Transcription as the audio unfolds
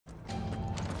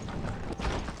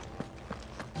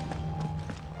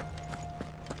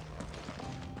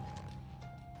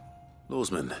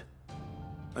Lawsman,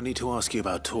 I need to ask you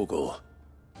about Torgal.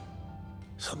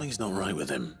 Something's not right with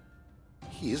him.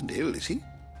 He isn't ill, is he?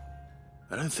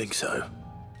 I don't think so.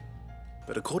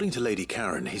 But according to Lady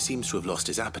Karen, he seems to have lost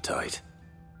his appetite,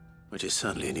 which is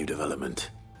certainly a new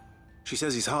development. She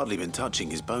says he's hardly been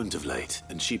touching his bones of late,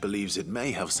 and she believes it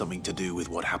may have something to do with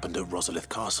what happened at Rosalith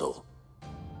Castle.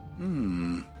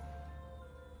 I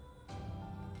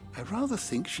rather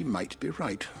think she might be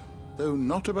right, though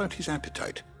not about his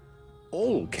appetite.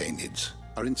 All canids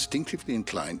are instinctively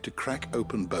inclined to crack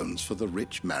open bones for the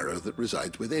rich marrow that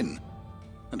resides within,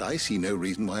 and I see no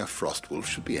reason why a frostwolf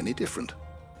should be any different.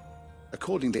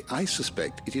 Accordingly, I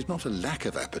suspect it is not a lack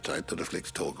of appetite that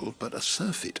afflicts Torgal, but a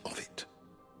surfeit of it.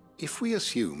 If we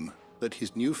assume that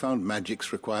his newfound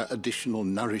magics require additional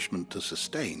nourishment to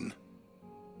sustain,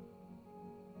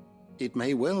 it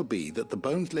may well be that the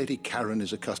bones Lady Karen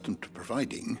is accustomed to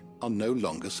providing are no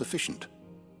longer sufficient.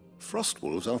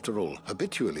 Frostwolves, after all,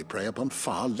 habitually prey upon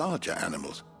far larger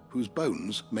animals, whose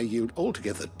bones may yield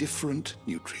altogether different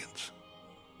nutrients.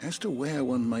 As to where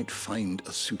one might find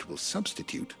a suitable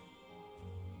substitute,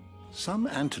 some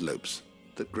antelopes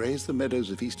that graze the meadows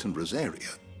of eastern Rosaria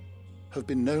have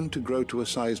been known to grow to a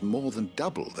size more than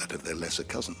double that of their lesser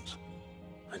cousins.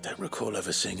 I don't recall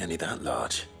ever seeing any that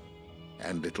large.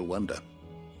 And little wonder.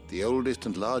 The oldest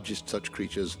and largest such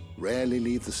creatures rarely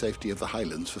leave the safety of the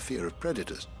highlands for fear of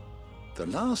predators. The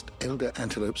last elder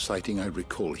antelope sighting I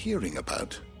recall hearing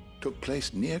about took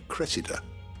place near Cressida,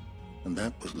 and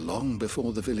that was long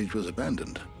before the village was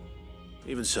abandoned.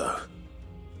 Even so,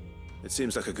 it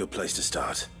seems like a good place to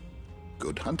start.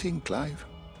 Good hunting, Clive.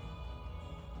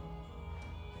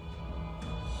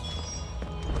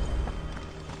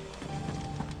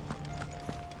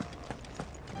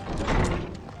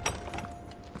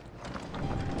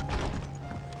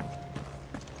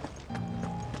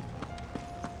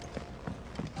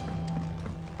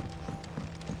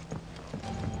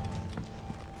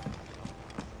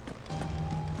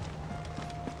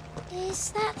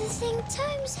 Is that the thing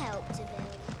Tomes helped to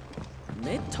build?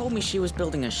 Ned told me she was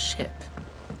building a ship.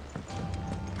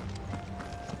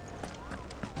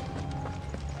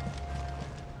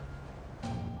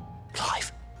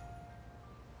 Clive,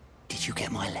 did you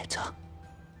get my letter?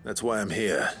 That's why I'm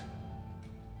here.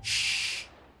 Shh.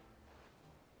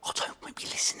 Otto might be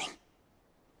listening.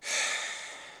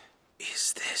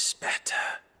 Is this better?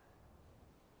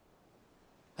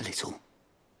 A little.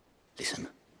 Listen.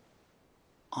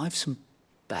 I've some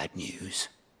bad news.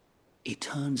 It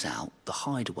turns out the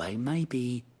hideaway may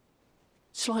be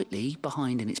slightly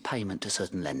behind in its payment to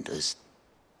certain lenders,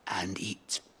 and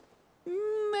it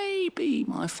may be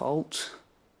my fault.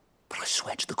 But I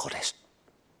swear to the goddess,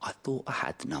 I thought I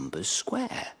had the numbers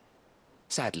square.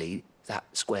 Sadly, that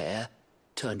square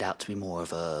turned out to be more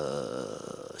of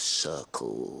a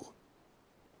circle.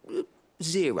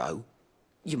 0,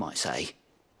 you might say.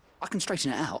 I can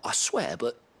straighten it out, I swear,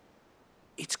 but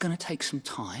it's going to take some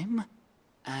time,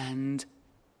 and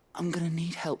I'm going to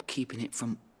need help keeping it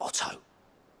from Otto.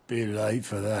 Bit late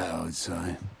for that, I'd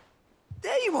say.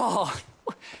 There you are!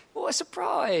 What a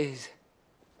surprise!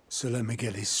 So let me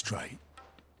get this straight.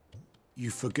 You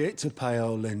forget to pay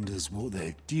our lenders what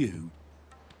they're due,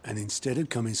 and instead of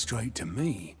coming straight to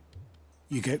me,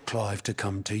 you get Clive to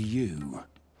come to you.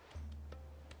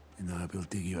 And I hope he'll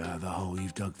dig you out of the hole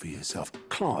you've dug for yourself.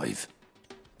 Clive,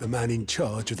 the man in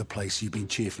charge of the place you've been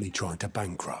cheerfully trying to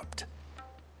bankrupt.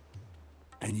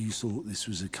 And you thought this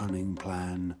was a cunning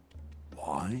plan.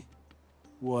 Why?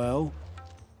 Well,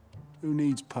 who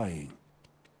needs paying?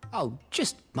 Oh,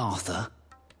 just Martha.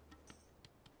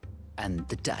 And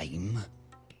the dame.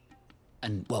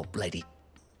 And, well, Lady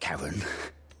Karen.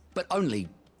 But only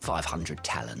 500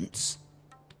 talents.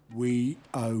 We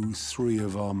owe 3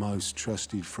 of our most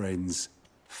trusted friends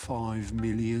 5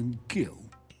 million gil.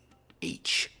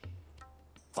 Each.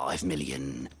 5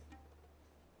 million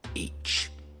each.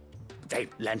 They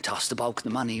lent us the bulk of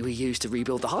the money we used to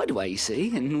rebuild the hideaway, you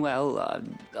see, and, well,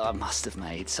 I must have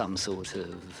made some sort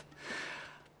of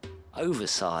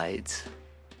oversight.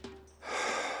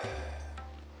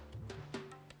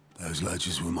 Those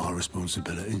ledgers were my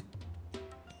responsibility,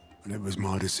 and it was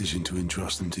my decision to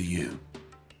entrust them to you.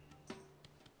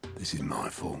 This is my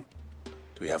fault.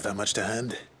 Do we have that much to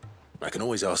hand? I can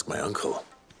always ask my uncle.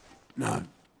 No,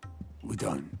 we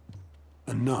don't.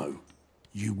 And no,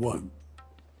 you won't.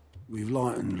 We've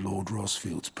lightened Lord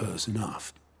Rosfield's purse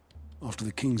enough. After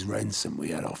the king's ransom we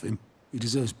had off him, he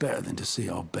deserves better than to see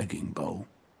our begging bowl.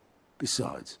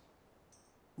 Besides,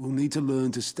 we'll need to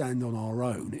learn to stand on our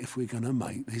own if we're going to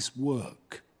make this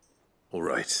work. All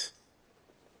right.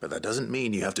 But that doesn't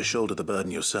mean you have to shoulder the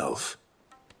burden yourself.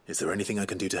 Is there anything I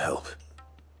can do to help?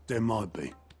 There might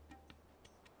be.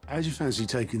 How'd you fancy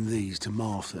taking these to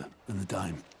Martha and the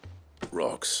dame?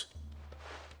 Rocks.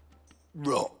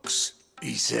 Rocks,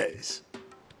 he says.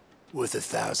 Worth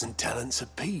 1,000 talents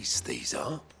apiece, these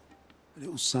are. A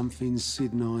little something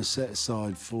Sid and I set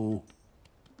aside for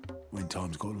when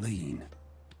times got lean.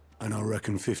 And I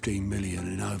reckon 15 million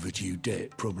in overdue debt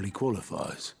probably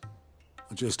qualifies.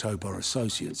 I just hope our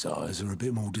associates' eyes are a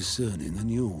bit more discerning than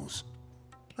yours.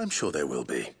 I'm sure there will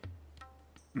be.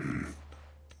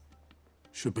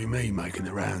 Should be me making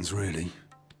the rounds, really.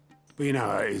 But you know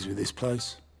how it is with this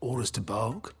place. Orders to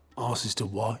bark, arses to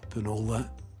wipe and all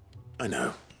that. I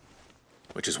know.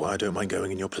 Which is why I don't mind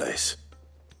going in your place.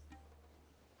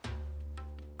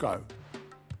 Go.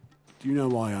 Do you know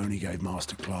why I only gave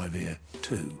Master Clive here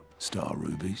 2 star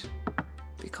rubies?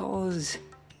 Because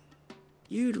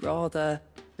you'd rather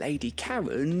Lady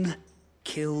Karen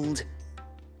killed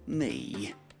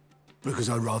me. Because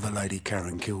I'd rather Lady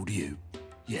Karen killed you.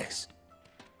 Yes.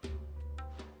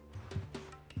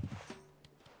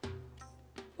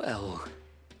 Well,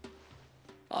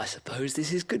 I suppose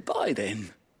this is goodbye then.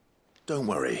 Don't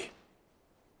worry.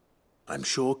 I'm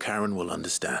sure Karen will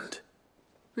understand.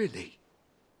 Really?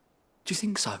 Do you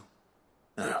think so?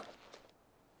 No,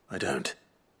 I don't.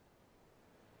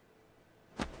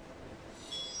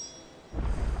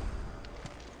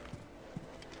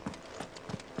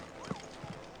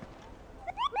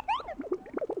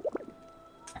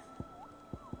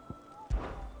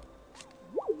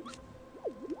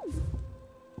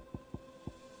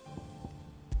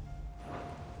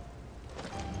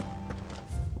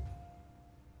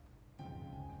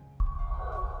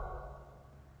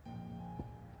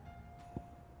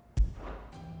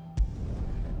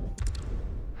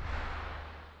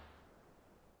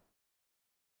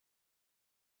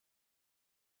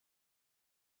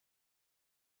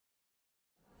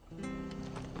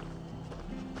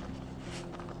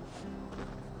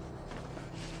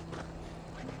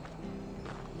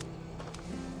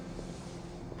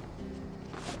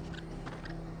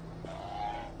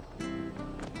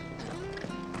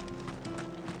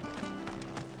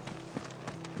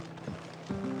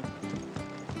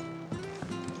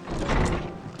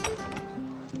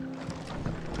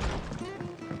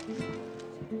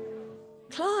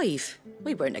 Clive,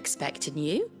 we weren't expecting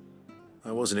you.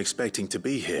 I wasn't expecting to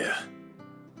be here,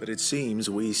 but it seems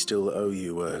we still owe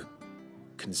you a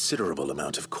considerable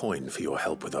amount of coin for your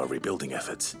help with our rebuilding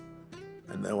efforts.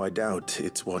 And though I doubt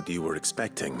it's what you were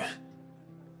expecting,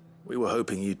 we were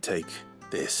hoping you'd take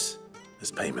this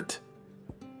as payment.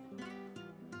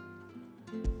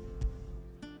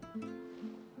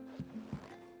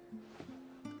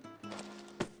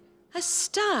 A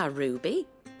star ruby?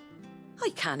 I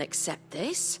can't accept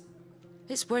this.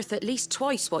 It's worth at least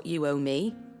twice what you owe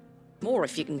me. More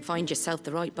if you can find yourself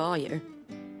the right buyer.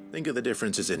 Think of the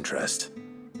difference as interest.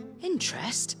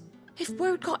 Interest? If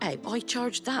word got out I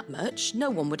charged that much,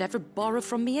 no one would ever borrow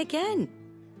from me again.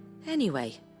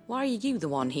 Anyway, why are you the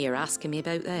one here asking me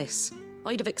about this?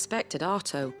 I'd have expected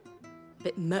Otto.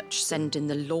 Bit much sending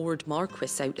the Lord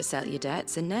Marquis out to settle your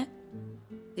debts, isn't it?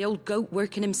 The old goat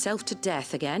working himself to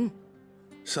death again?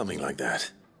 Something like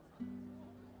that.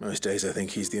 Most days I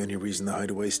think he's the only reason the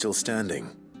hideaway's still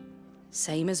standing.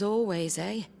 Same as always,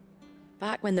 eh?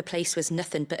 Back when the place was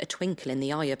nothing but a twinkle in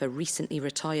the eye of a recently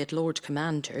retired Lord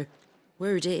Commander,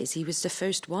 word is he was the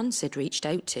first one Sid reached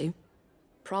out to.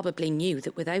 Probably knew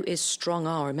that without his strong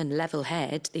arm and level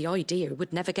head, the idea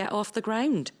would never get off the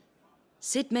ground.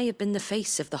 Sid may have been the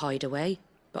face of the hideaway,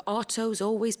 but Otto's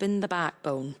always been the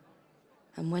backbone.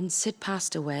 And when Sid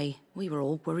passed away, we were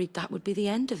all worried that would be the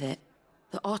end of it.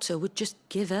 That Otto would just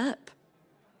give up.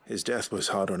 His death was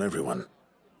hard on everyone.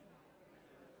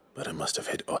 But it must have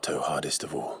hit Otto hardest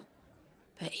of all.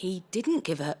 But he didn't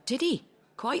give up, did he?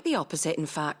 Quite the opposite, in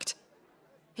fact.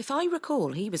 If I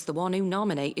recall, he was the one who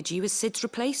nominated you as Sid's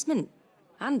replacement,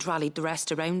 and rallied the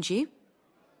rest around you.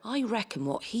 I reckon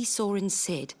what he saw in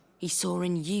Sid, he saw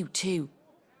in you too.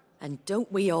 And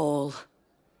don't we all?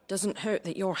 Doesn't hurt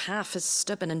that you're half as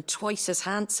stubborn and twice as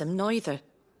handsome, neither.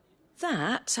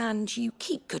 That, and you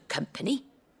keep good company.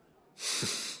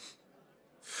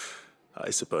 I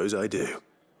suppose I do.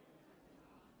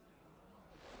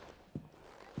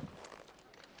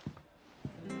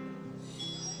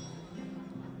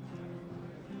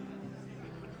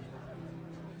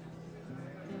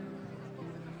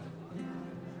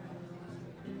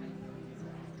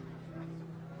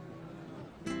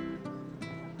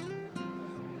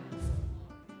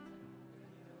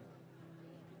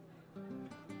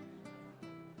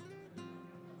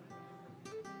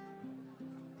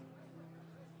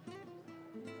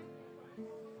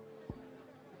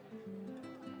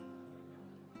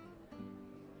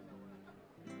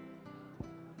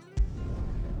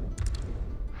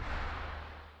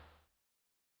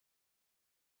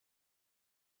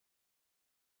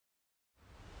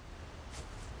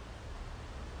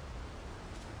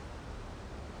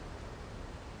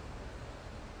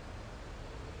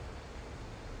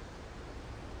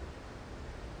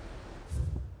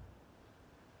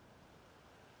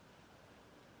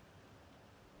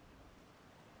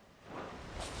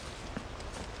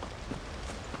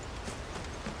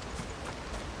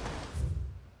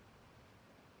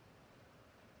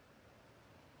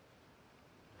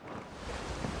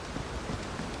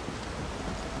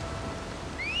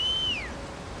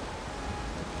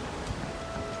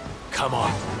 Come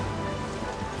on.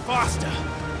 Faster!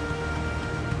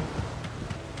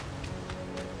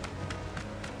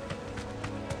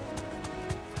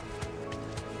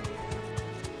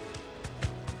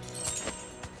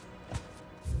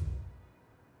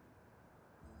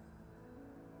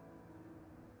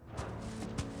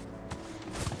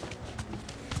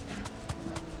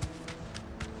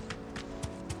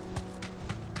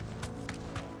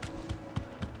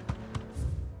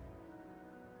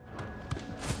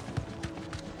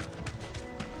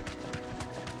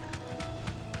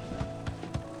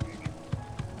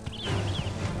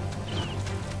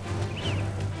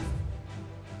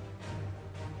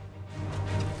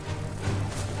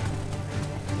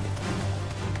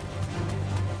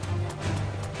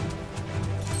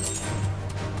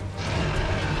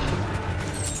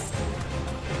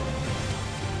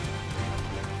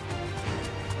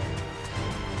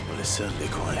 It's certainly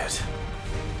quiet.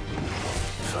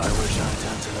 If I were a giant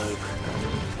antelope,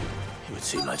 it would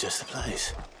seem like just the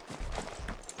place.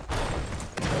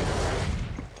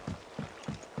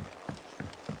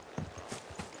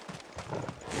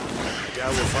 I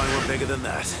doubt we'll find one bigger than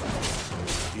that.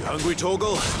 You hungry,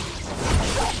 Torgal?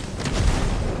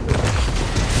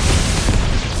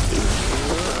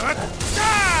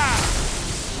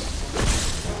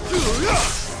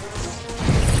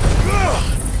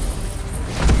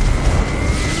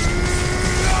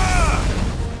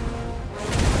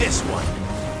 This one.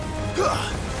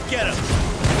 Get him.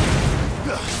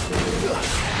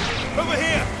 Over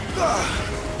here.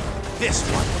 This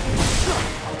one.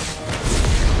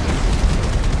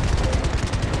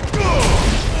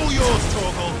 All yours,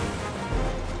 Torgal.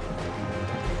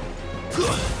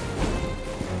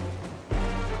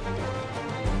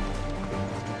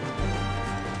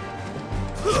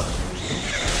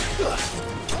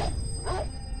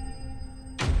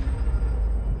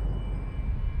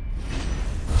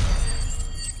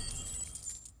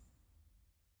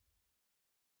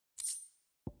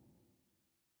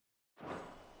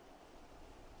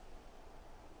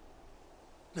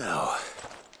 Now,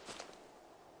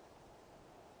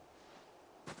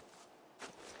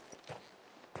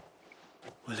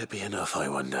 will it be enough, I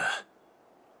wonder?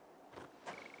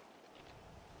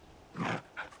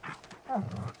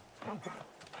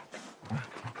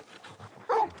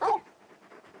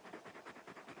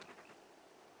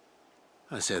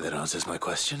 I say that answers my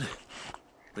question,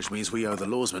 which means we owe the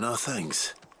lawsman our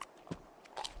thanks.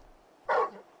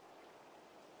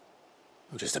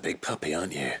 You're just a big puppy,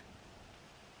 aren't you?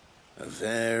 A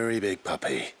very big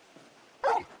puppy.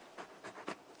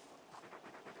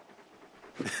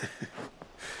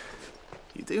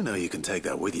 You do know you can take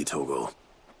that with you, Torgal.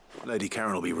 Lady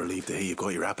Karen will be relieved to hear you've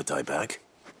got your appetite back.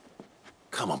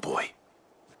 Come on, boy.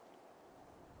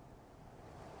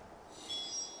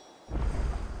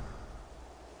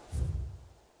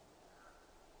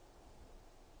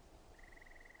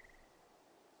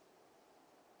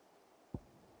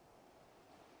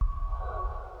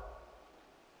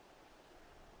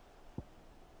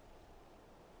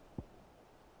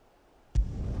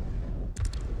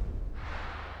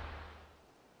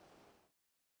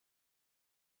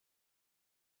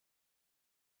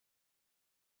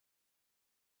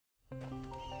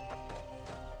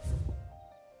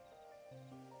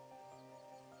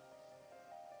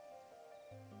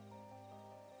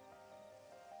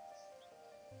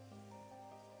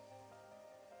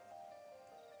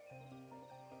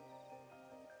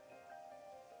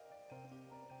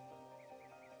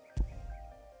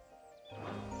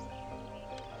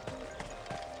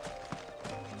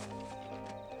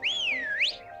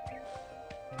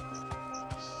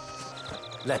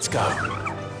 Let's go.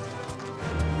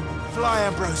 Fly,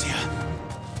 Ambrosia.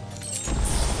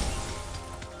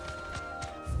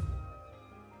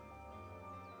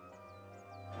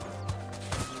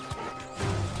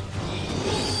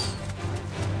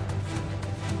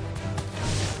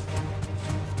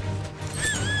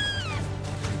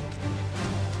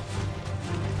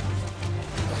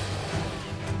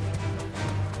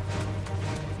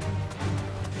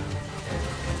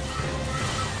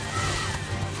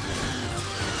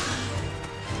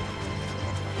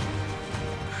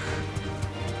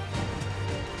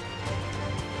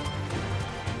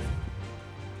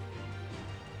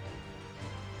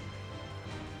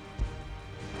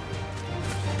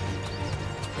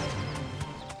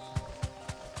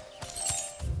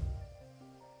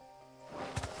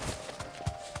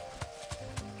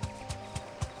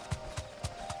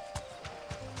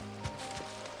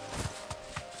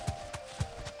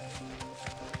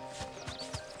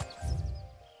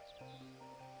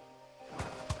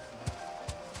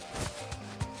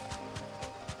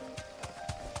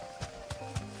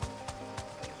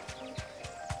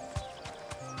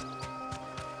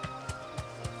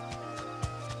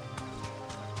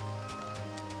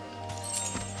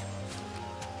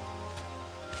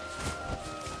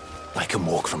 I can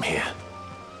walk from here.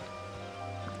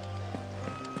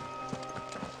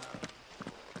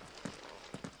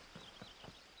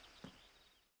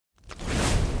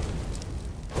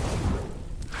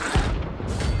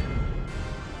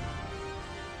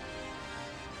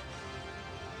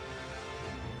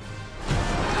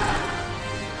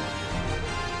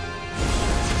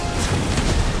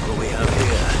 What we have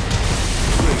here?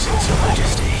 Greetings, Your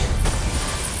Majesty.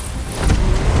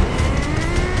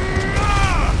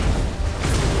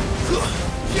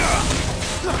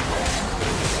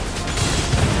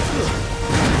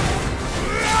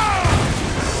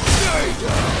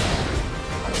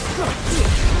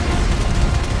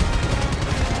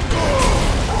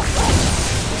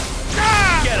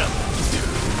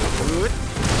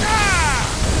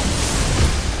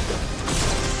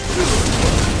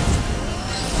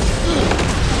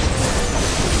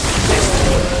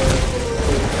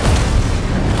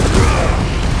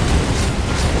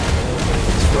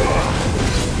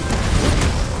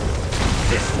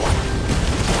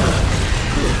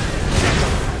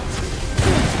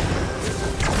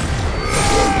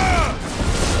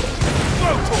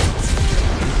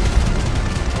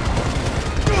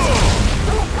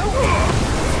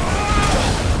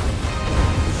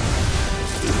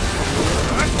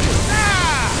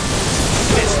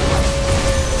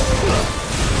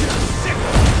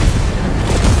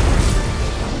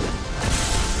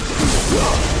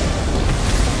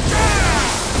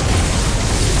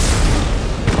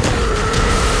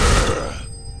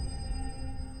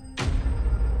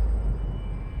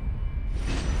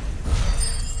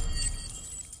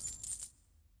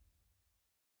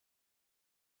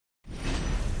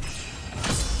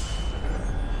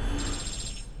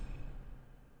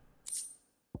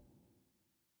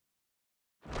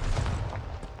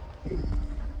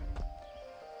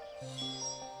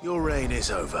 Your reign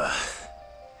is over.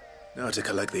 Now to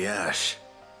collect the ash.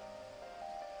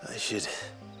 I should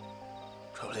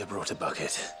probably have brought a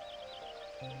bucket.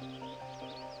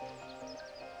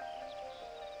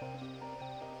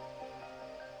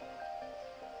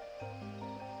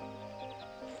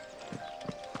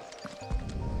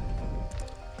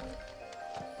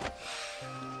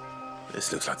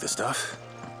 This looks like the stuff.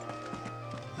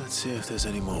 Let's see if there's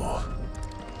any more.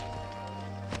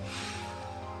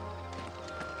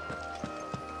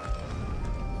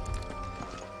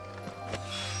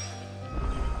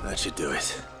 That should do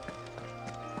it.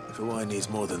 If a wine needs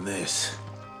more than this,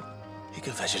 he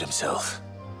can fetch it himself.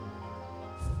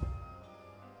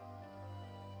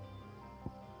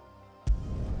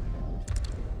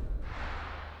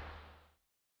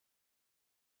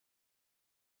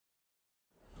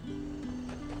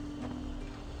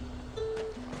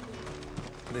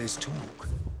 There's talk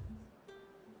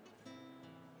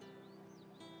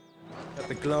that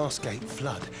the Glassgate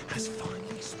flood has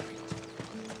finally spread.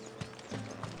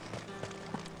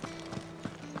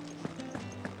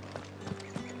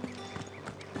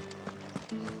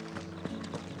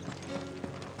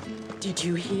 Did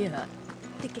you hear?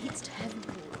 The gates to heaven.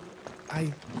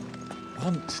 I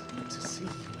want to see you.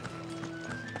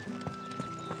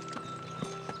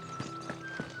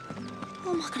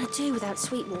 What am I going to do without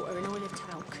sweet water and oil of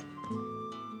talc?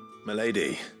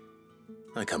 Milady,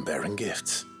 I come bearing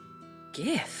gifts.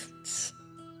 Gifts?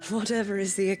 Whatever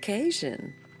is the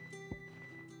occasion.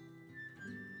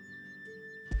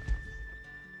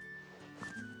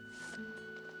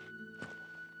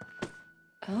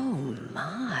 Oh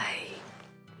my.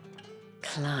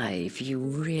 Clive, you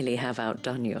really have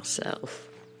outdone yourself.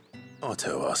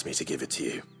 Otto asked me to give it to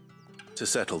you. To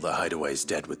settle the Hideaway's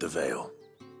debt with the Veil.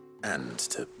 And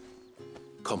to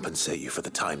compensate you for the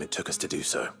time it took us to do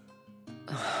so.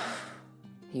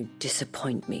 You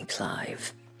disappoint me,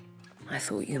 Clive. I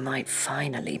thought you might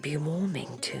finally be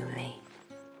warming to me.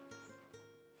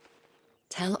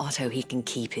 Tell Otto he can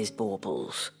keep his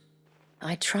baubles.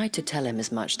 I tried to tell him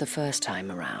as much the first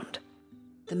time around.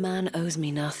 The man owes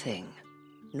me nothing,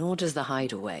 nor does the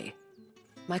Hideaway.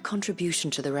 My contribution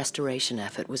to the restoration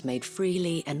effort was made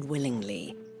freely and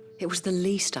willingly. It was the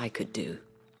least I could do.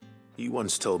 You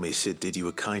once told me Sid did you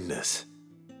a kindness.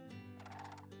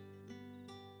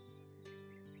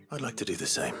 I'd like to do the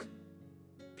same.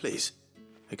 Please,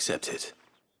 accept it.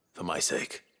 For my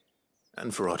sake.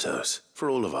 And for Otto's. For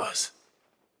all of us.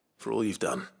 For all you've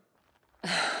done.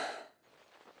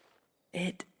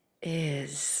 It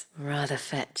is rather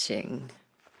fetching,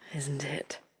 isn't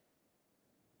it?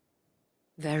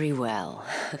 Very well.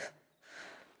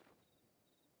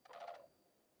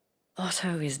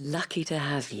 Otto is lucky to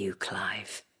have you,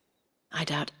 Clive. I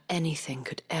doubt anything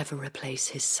could ever replace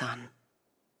his son.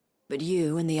 But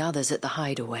you and the others at the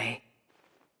Hideaway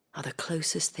are the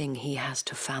closest thing he has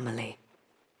to family.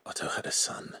 Otto had a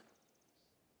son.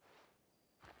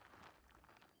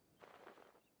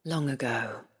 Long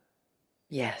ago,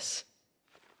 yes.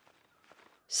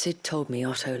 Sid told me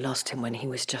Otto lost him when he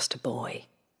was just a boy,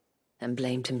 and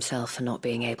blamed himself for not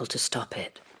being able to stop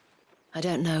it. I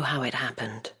don't know how it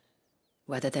happened,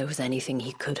 whether there was anything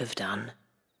he could have done,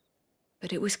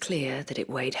 but it was clear that it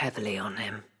weighed heavily on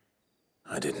him.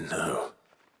 I didn't know.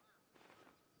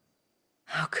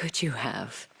 How could you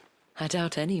have? I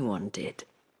doubt anyone did.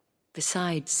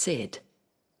 Besides Sid,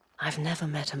 I've never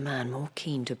met a man more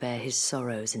keen to bear his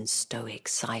sorrows in stoic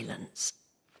silence.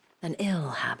 An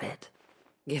ill habit,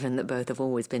 given that both have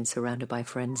always been surrounded by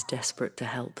friends desperate to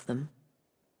help them.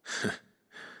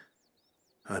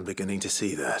 I'm beginning to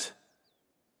see that.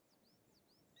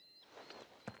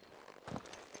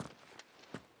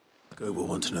 Go will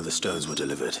want to know the stones were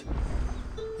delivered,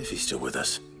 if he's still with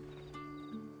us.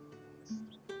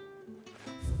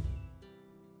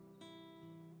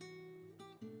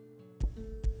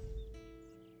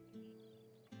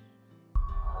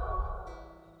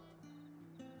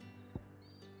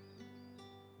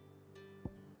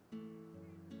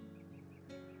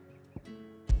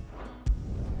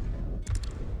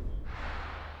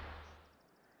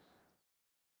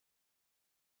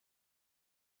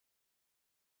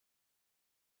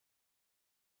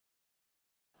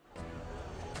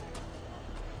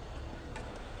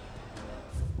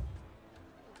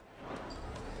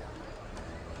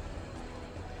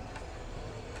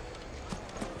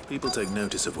 People take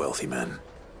notice of wealthy men.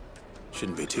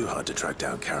 Shouldn't be too hard to track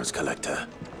down Karen's collector.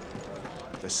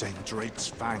 The St. Drake's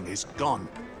Fang is gone.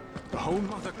 The whole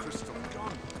Mother Crystal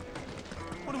gone.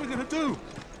 What are we gonna do?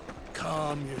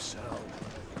 Calm yourself.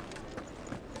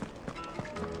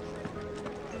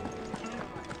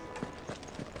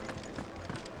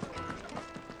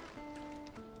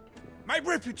 My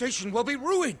reputation will be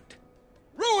ruined!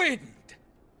 Ruined!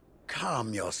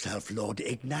 Calm yourself, Lord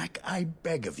Ignac, I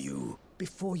beg of you,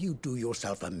 before you do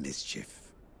yourself a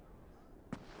mischief.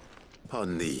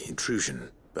 Pardon the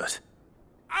intrusion, but...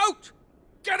 Out!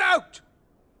 Get out!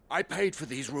 I paid for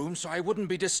these rooms so I wouldn't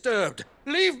be disturbed.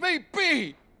 Leave me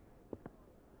be!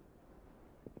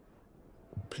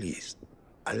 Please,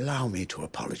 allow me to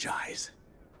apologize.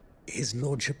 His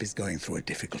lordship is going through a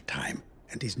difficult time,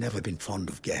 and he's never been fond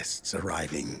of guests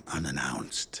arriving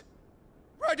unannounced.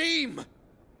 Radim!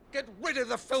 Get rid of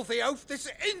the filthy oaf this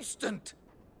instant!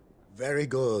 Very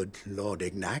good, Lord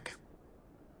Ignac.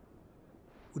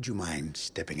 Would you mind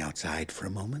stepping outside for a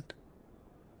moment?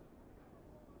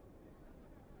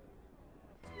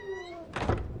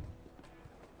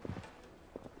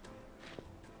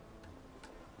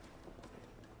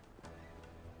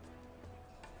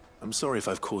 I'm sorry if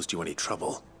I've caused you any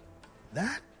trouble.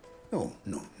 That? Oh,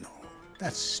 no.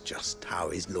 That's just how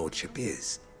his lordship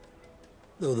is.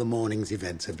 Though the morning's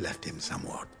events have left him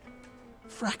somewhat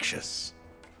fractious.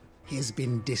 He has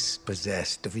been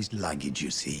dispossessed of his luggage,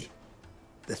 you see.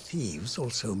 The thieves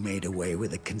also made away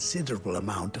with a considerable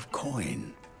amount of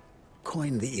coin.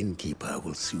 Coin the innkeeper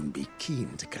will soon be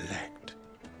keen to collect.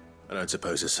 I don't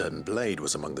suppose a certain blade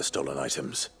was among the stolen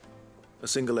items. A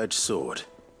single-edged sword.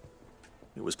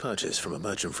 It was purchased from a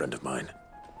merchant friend of mine.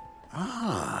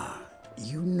 Ah,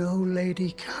 you know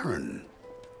Lady Karen.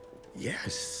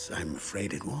 Yes, I'm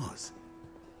afraid it was.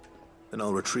 Then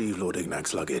I'll retrieve Lord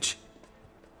Ignac's luggage.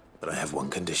 But I have one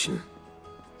condition.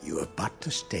 You have but to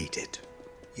state it.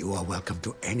 You are welcome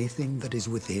to anything that is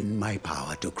within my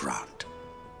power to grant.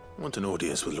 I want an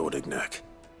audience with Lord Ignac.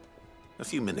 A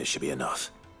few minutes should be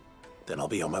enough. Then I'll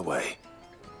be on my way.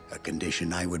 A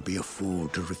condition I would be a fool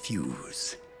to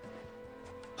refuse.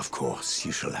 Of course,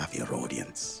 you shall have your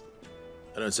audience.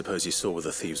 I don't suppose you saw where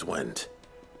the thieves went.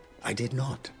 I did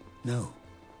not, no.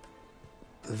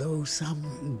 Though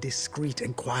some discreet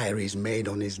inquiries made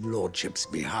on his lordship's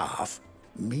behalf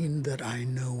mean that I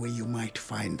know where you might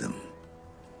find them.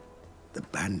 The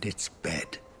bandit's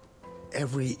bed.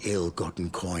 Every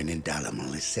ill-gotten coin in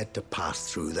Dalamel is said to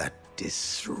pass through that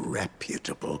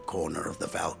disreputable corner of the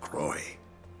Valcroy.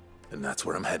 And that's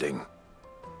where I'm heading.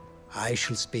 I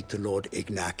shall speak to Lord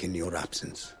Ignac in your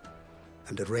absence,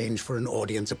 and arrange for an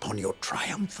audience upon your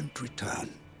triumphant return.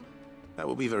 That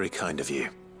will be very kind of you.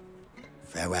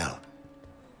 Farewell,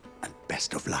 and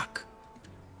best of luck.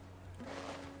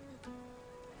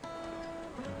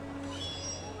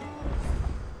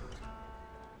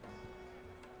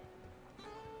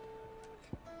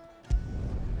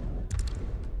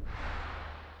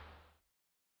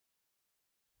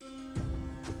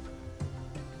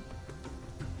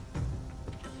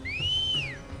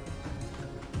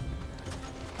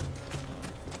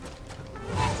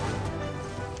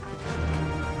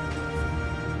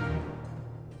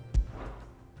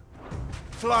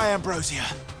 Fly, Ambrosia.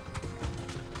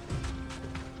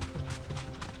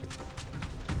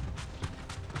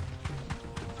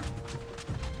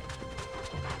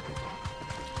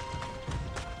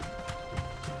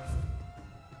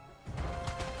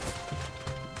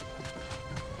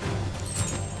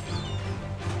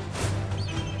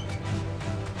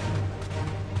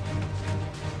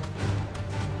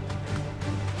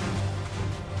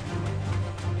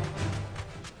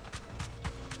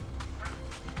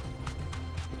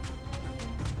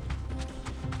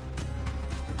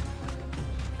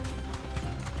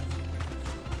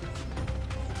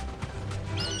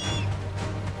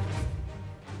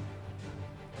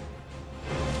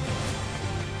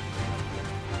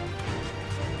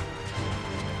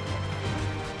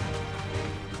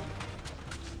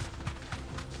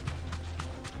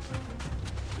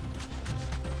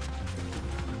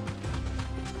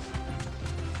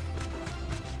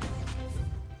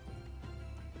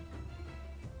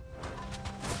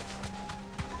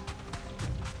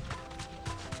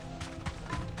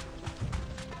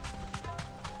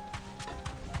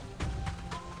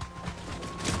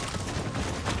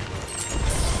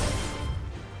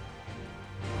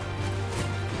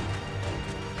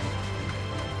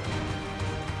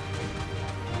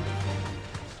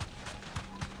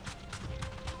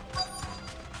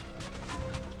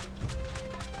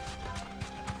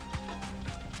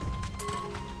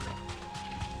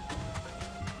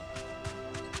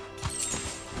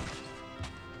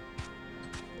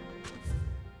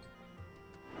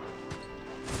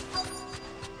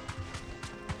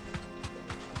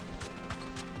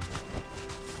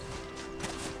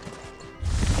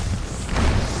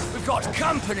 Got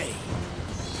company!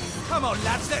 Come on,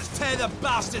 lads, let's tear the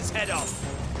bastard's head off!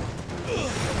 Over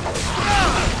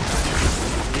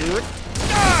here!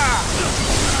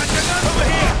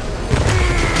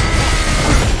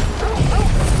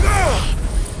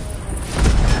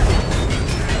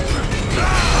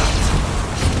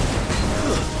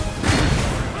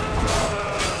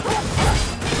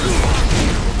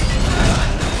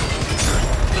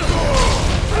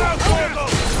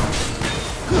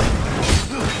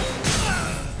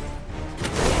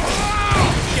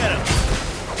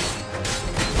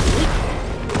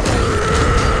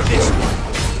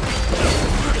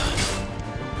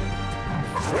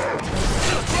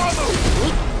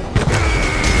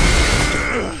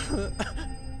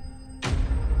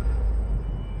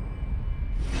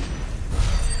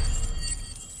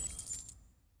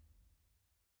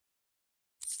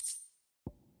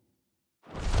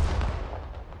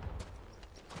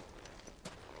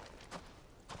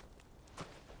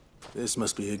 This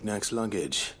must be Ignac's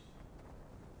luggage.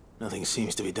 Nothing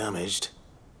seems to be damaged.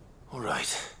 All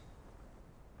right.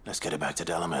 Let's get it back to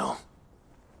Dalamil.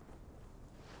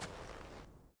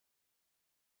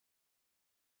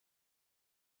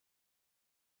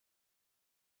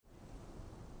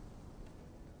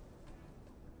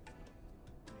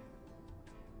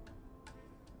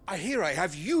 I hear I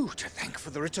have you to thank for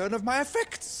the return of my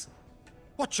effects.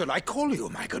 What shall I call you,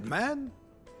 my good man?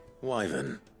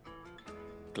 Wyvern.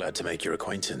 Glad to make your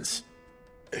acquaintance.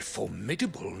 A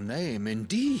formidable name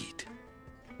indeed.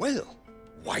 Well,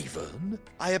 Wyvern,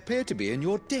 I appear to be in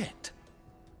your debt.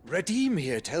 Redeem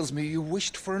here tells me you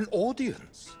wished for an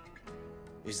audience.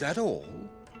 Is that all?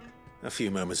 A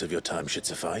few moments of your time should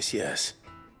suffice, yes.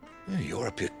 You're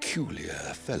a peculiar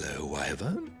fellow,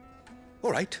 Wyvern.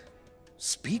 All right,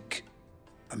 speak.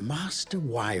 Master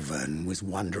Wyvern was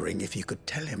wondering if you could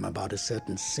tell him about a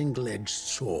certain single-edged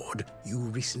sword you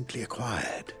recently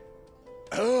acquired.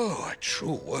 Oh, a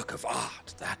true work of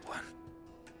art, that one.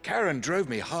 Karen drove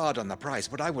me hard on the price,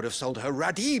 but I would have sold her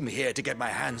Radim here to get my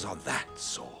hands on that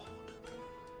sword.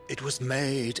 It was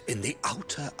made in the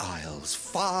Outer Isles,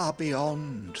 far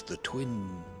beyond the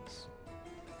Twins,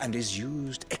 and is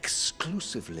used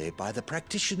exclusively by the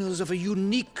practitioners of a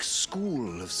unique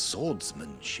school of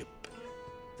swordsmanship.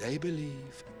 They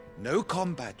believe no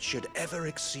combat should ever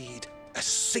exceed a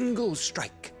single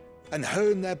strike, and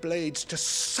hone their blades to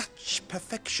such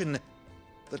perfection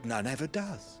that none ever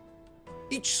does.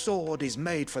 Each sword is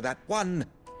made for that one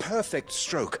perfect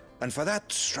stroke, and for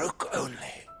that stroke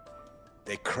only.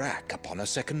 They crack upon a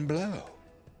second blow.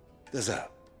 There's a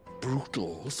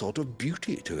brutal sort of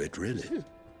beauty to it, really.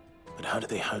 But how do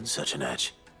they hone such an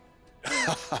edge?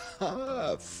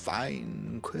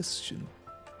 Fine question.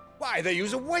 Why, they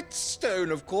use a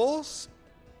whetstone, of course.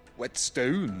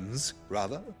 Whetstones,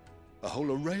 rather. A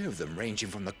whole array of them, ranging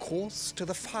from the coarse to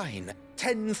the fine.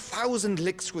 10,000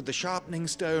 licks with the sharpening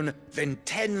stone, then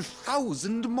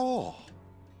 10,000 more.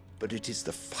 But it is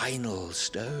the final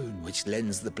stone which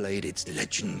lends the blade its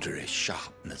legendary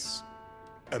sharpness.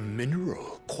 A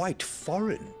mineral quite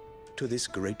foreign to this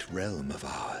great realm of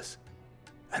ours.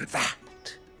 And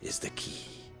that is the key.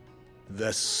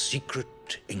 The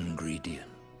secret ingredient.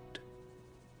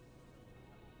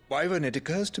 Wyvern, it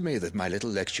occurs to me that my little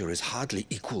lecture is hardly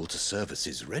equal to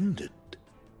services rendered.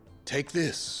 Take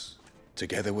this,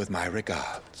 together with my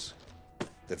regards.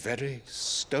 The very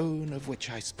stone of which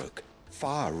I spoke,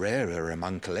 far rarer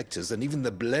among collectors than even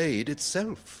the blade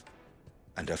itself,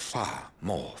 and a far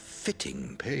more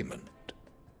fitting payment.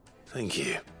 Thank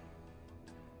you.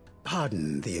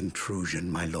 Pardon the intrusion,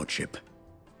 my lordship.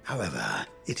 However,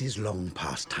 it is long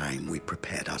past time we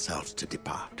prepared ourselves to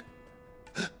depart.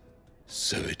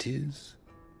 So it is.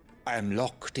 I am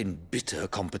locked in bitter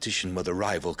competition with a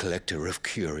rival collector of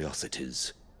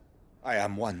curiosities. I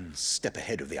am one step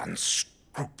ahead of the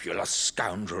unscrupulous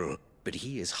scoundrel, but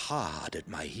he is hard at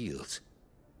my heels.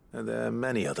 Are there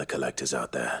many other collectors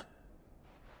out there?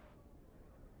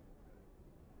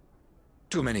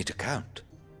 Too many to count,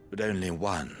 but only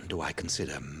one do I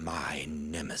consider my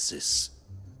nemesis.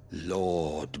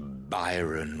 Lord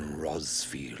Byron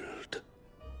Rosfield.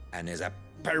 And is a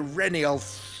perennial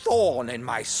thorn in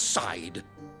my side.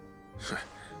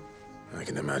 I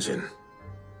can imagine.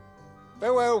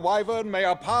 Farewell, Wyvern. May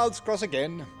our paths cross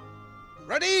again.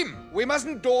 Radim, we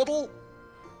mustn't dawdle.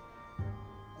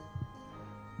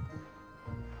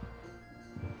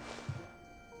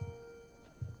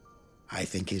 I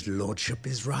think his lordship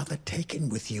is rather taken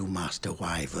with you, Master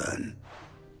Wyvern.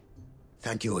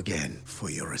 Thank you again for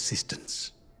your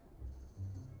assistance.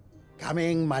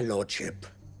 Coming, my lordship.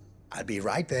 I'll be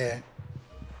right there.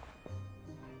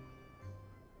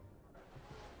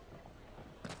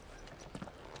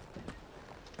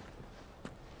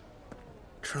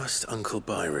 Trust Uncle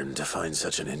Byron to find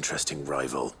such an interesting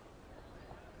rival.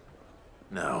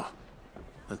 Now,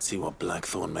 let's see what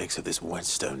Blackthorn makes of this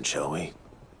whetstone, shall we?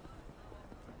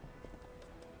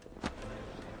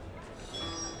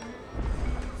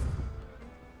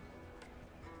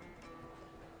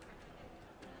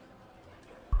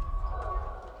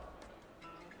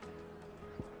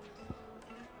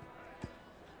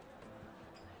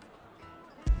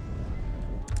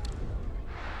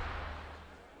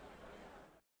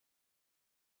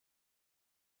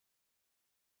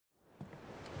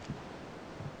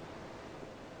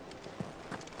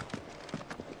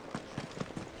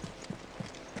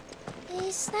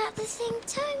 Is that the thing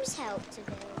Tomes helped to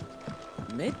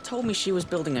build? Mid told me she was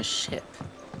building a ship.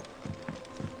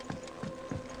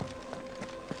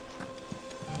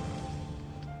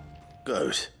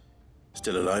 Goat.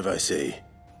 Still alive, I see.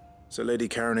 So Lady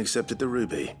Karen accepted the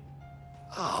ruby.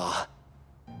 Ah,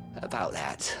 about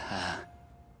that.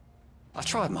 I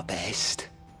tried my best,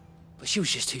 but she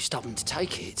was just too stubborn to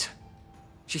take it.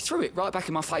 She threw it right back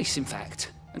in my face, in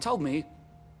fact, and told me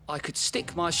I could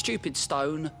stick my stupid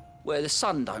stone where the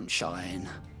sun don't shine.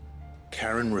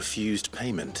 Karen refused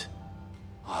payment.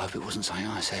 I hope it wasn't something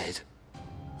I said.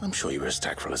 I'm sure you were as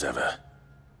tactful as ever.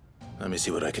 Let me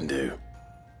see what I can do.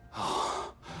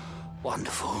 Oh,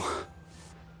 wonderful.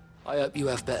 I hope you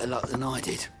have better luck than I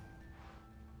did.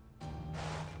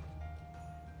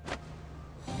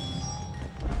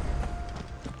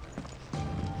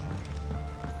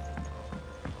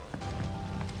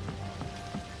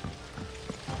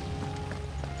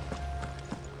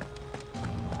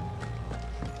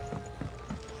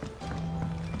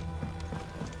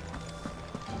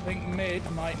 I think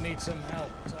Mid might need some help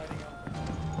tidying up.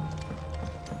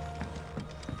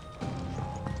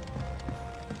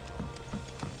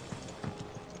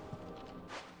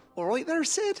 All right there,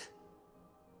 Sid?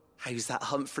 How's that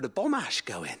hunt for the bomb ash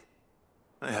going?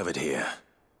 I have it here.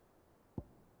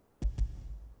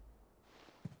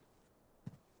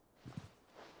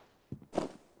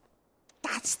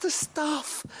 That's the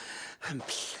stuff. And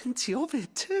plenty of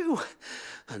it, too.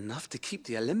 Enough to keep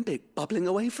the alembic bubbling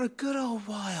away for a good old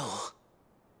while.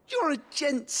 You're a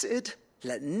gent, Sid.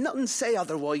 Let nothing say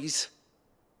otherwise.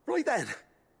 Right then,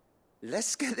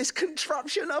 let's get this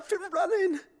contraption up and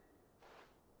running.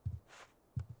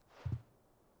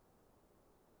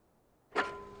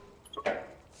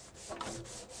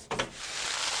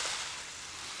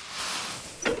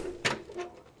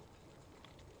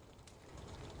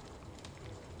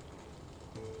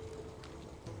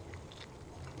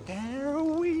 There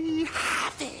we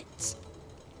have it.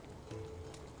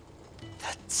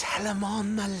 The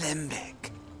Telemon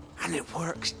Alembic. And it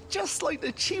works just like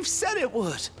the chief said it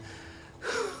would.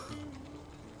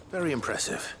 Very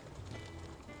impressive.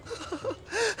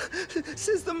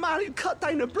 Says the man who cut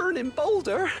down a burning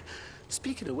boulder.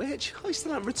 Speaking of which, I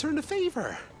still haven't returned the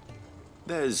favor.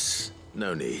 There's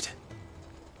no need.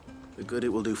 The good it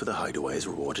will do for the hideaway is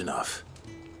reward enough.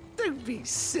 Don't be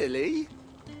silly.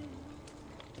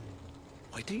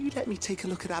 Why don't you let me take a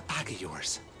look at that bag of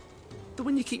yours? The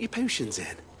one you keep your potions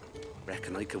in.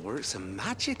 Reckon I could work some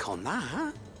magic on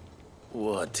that.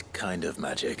 What kind of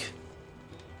magic?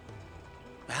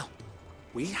 Well,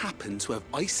 we happen to have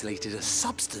isolated a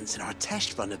substance in our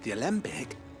test run of the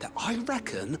Alembic that I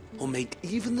reckon will make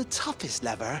even the toughest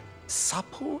leather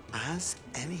supple as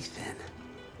anything.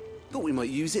 Thought we might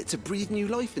use it to breathe new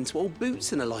life into old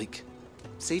boots and the like.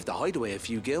 Save the hideaway a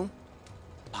few gil.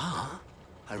 But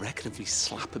I reckon if we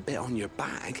slap a bit on your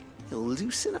bag, it'll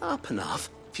loosen it up enough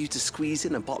for you to squeeze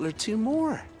in a bottle or two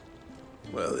more.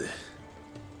 Well,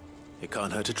 it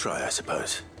can't hurt to try, I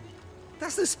suppose.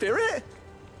 That's the spirit.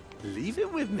 Leave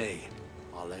it with me.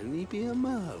 I'll only be a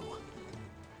mo.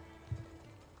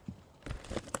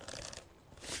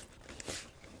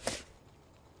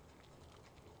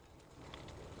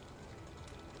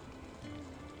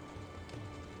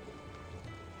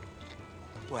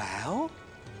 Well,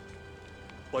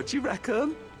 what do you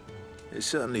reckon? It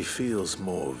certainly feels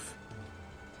more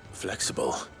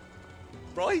flexible.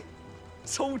 Right?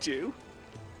 Told you.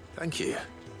 Thank you.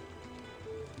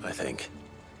 I think.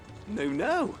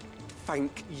 No.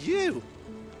 Thank you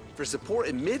for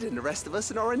supporting Mid and the rest of us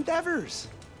in our endeavors.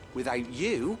 Without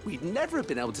you, we'd never have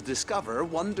been able to discover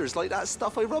wonders like that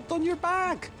stuff I rubbed on your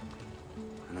bag.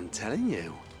 And I'm telling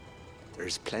you,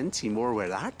 there's plenty more where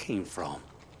that came from.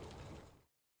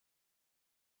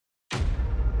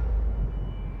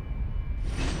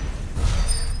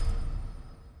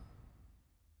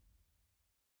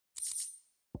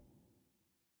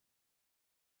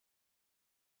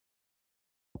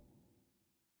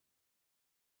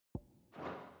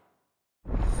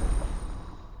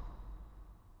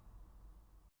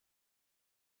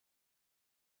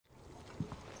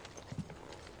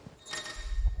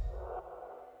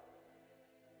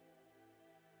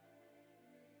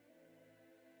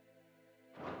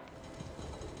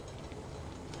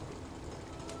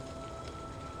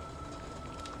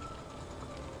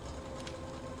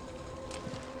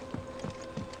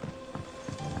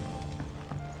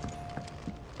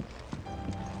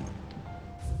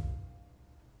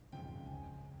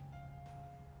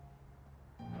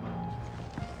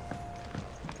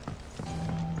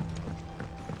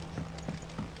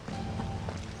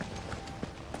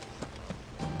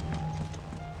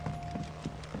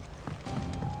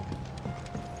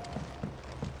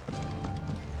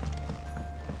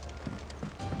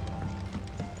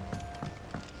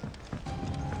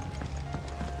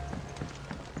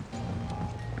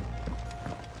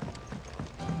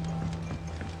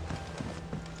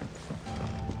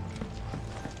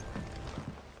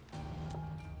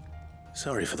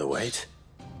 Sorry for the wait,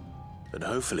 but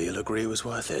hopefully you'll agree it was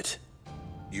worth it.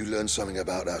 You learned something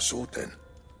about that sword then?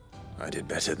 I did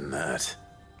better than that.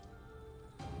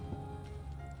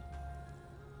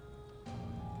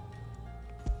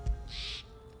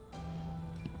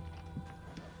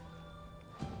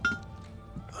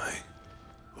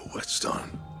 A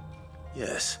whetstone?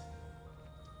 Yes.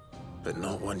 But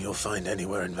not one you'll find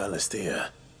anywhere in Valisthea.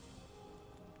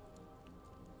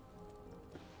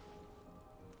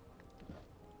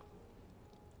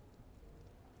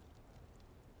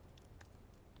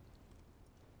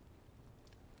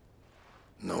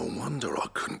 No wonder I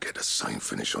couldn't get the same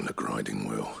finish on the grinding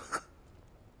wheel.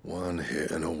 One hit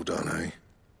and all done, eh?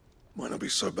 Might not be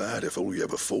so bad if all you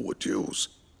ever fought were duels.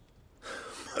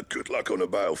 Good luck on the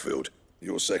battlefield.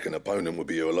 Your second opponent would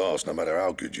be your last, no matter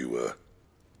how good you were.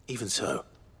 Even so,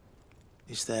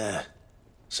 is there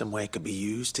some way it could be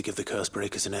used to give the curse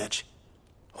breakers an edge?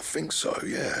 I think so,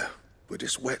 yeah. With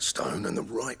this whetstone and the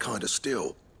right kind of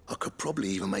steel, I could probably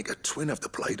even make a twin of the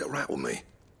blade that rattled me.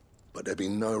 But there'd be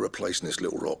no replacing this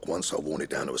little rock once I worn it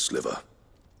down to a sliver.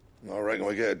 I reckon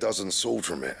we get a dozen swords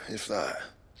from it, if that.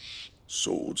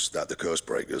 Swords that the curse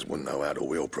breakers wouldn't know how to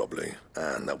wield properly,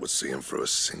 and that would see them through a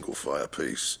single fire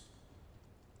piece.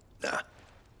 Nah,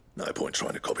 no point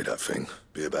trying to copy that thing.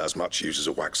 Be about as much use as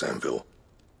a wax anvil.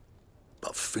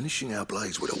 But finishing our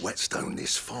blades with a whetstone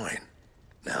this fine,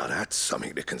 now that's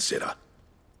something to consider.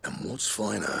 And what's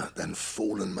finer than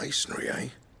fallen masonry, eh?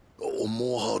 Or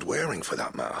more hard-wearing, for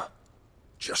that matter.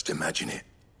 Just imagine it.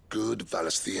 Good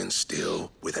Valisthean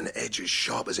steel with an edge as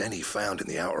sharp as any found in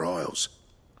the Outer Isles.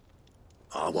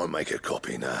 I won't make a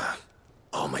copy, nah.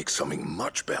 I'll make something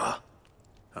much better.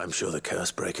 I'm sure the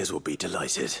curse breakers will be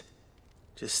delighted.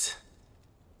 Just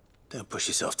don't push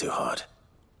yourself too hard.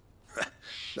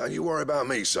 Don't you worry about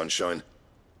me, sunshine.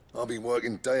 I've been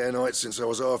working day and night since I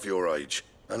was half your age,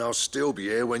 and I'll still be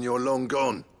here when you're long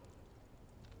gone.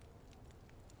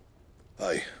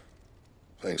 Hey,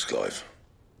 thanks, Clive.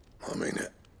 I mean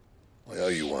it. I owe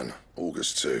you one.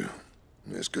 August too.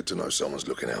 It's good to know someone's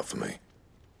looking out for me.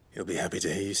 He'll be happy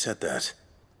to hear you said that.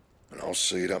 And I'll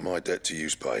see that my debt to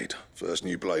you's paid. First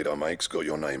new blade I make's got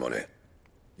your name on it.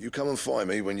 You come and find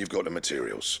me when you've got the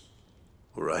materials.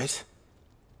 All right.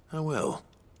 I will.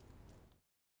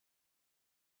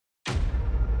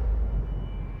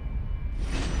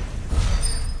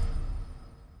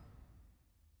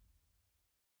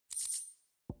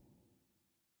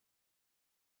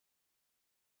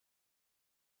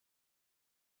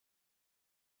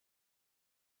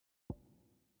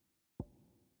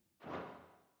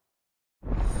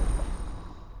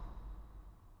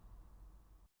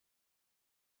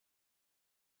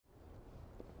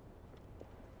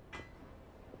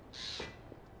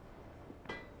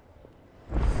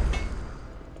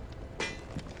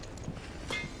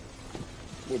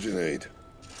 What do you need?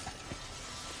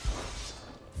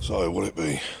 So, what'll it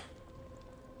be?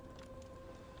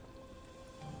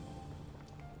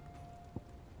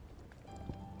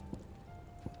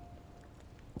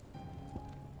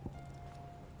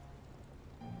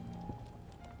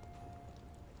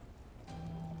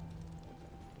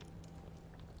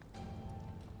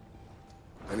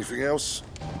 Anything else?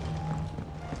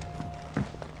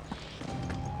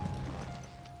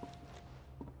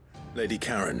 Lady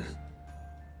Karen,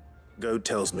 Goad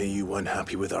tells me you weren't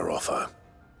happy with our offer.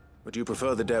 Would you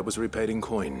prefer the debt was repaid in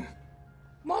coin?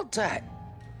 What debt?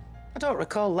 I don't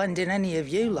recall lending any of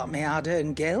you like me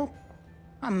hard-earned gil.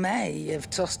 I may have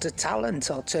tossed a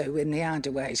talent or two in the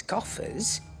Hideaway's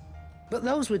coffers, but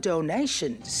those were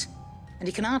donations, and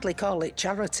you can hardly call it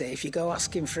charity if you go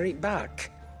asking for it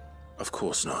back. Of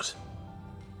course not.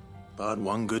 But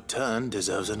one good turn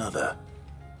deserves another.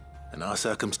 And our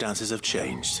circumstances have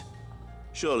changed.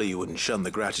 Surely you wouldn't shun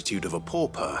the gratitude of a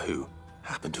pauper who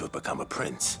happened to have become a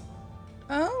prince.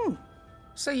 Oh,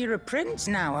 so you're a prince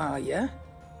now, are you?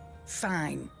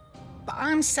 Fine. But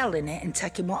I'm selling it and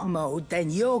taking what I'm owed, then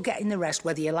you're getting the rest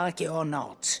whether you like it or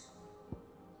not.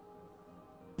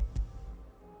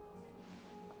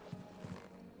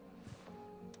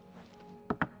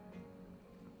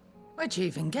 Where'd you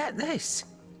even get this?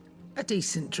 A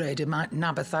decent trader might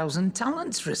nab 1,000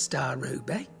 talents for a star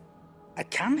ruby. A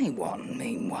canny one,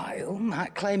 meanwhile,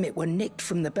 might claim it were nicked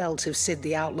from the belt of Sid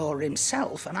the Outlaw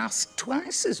himself and ask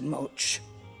twice as much.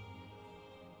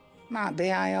 Might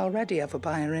be I already have a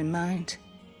buyer in mind.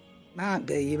 Might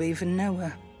be you even know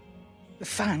her. A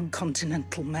fine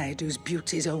continental maid whose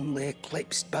beauty's only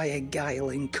eclipsed by a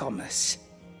guile in commerce.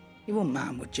 You wouldn't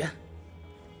mind, would you?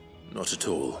 Not at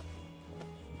all.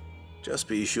 Just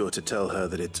be sure to tell her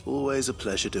that it's always a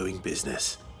pleasure doing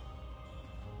business.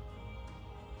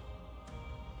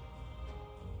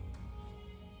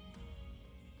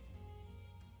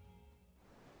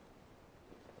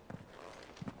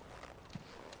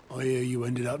 I hear you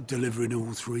ended up delivering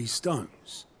all 3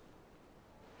 stones.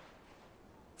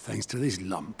 Thanks to this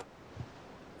lump.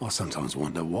 I sometimes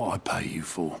wonder what I pay you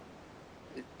for.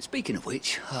 Speaking of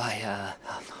which, I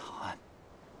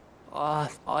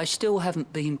still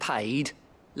haven't been paid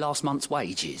last month's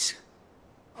wages.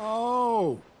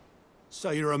 Oh, so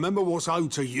you remember what's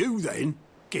owed to you then?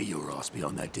 Get your ass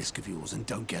behind that disc of yours and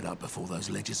don't get up before those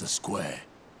ledgers are square.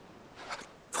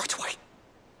 Right away.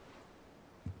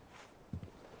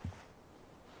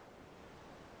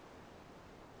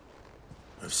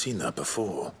 I've seen that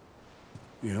before.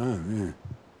 Yeah.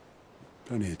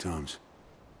 Plenty of times.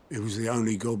 It was the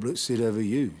only goblet Sid ever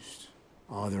used.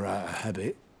 Either out of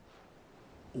habit,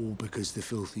 or because the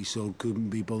filthy sod couldn't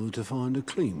be bothered to find a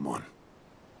clean one.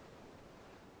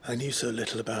 I knew so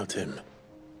little about him.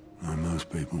 Like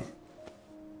most people.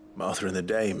 Martha and the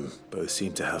Dame both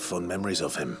seem to have fond memories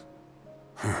of him.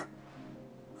 I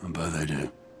bet they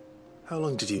do. How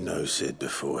long did you know Sid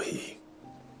before he...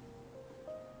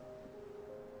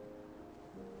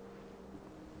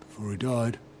 Before he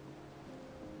died.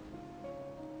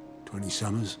 20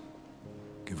 summers,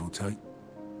 give or take.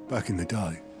 Back in the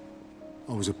day,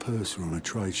 I was a purser on a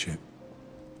trade ship,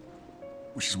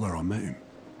 which is where I met him.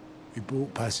 He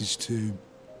bought passage to...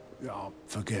 I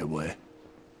forget where.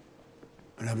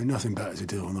 And having nothing better to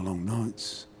do on the long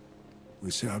nights,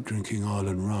 we set up drinking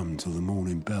island rum till the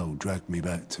morning bell dragged me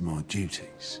back to my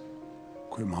duties.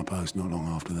 Quit my post not long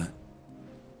after that.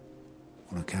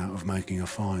 On account of making a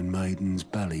fine maiden's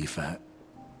belly fat.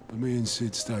 But me and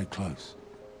Sid stayed close,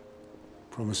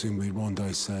 promising we'd one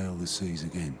day sail the seas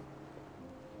again.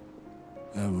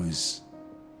 That was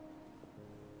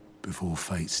before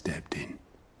fate stepped in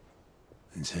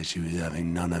and said she was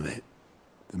having none of it.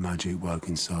 The magic woke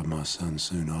inside my son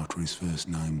soon after his first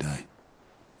name day,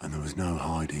 and there was no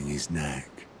hiding his knack.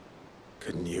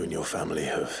 Couldn't you and your family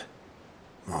have...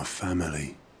 My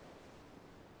family?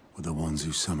 were the ones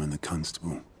who summoned the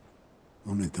constable.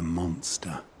 Wanted the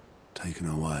monster taken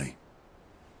away.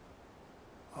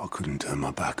 I couldn't turn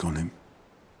my back on him.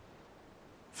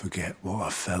 Forget what I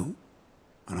felt,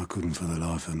 and I couldn't for the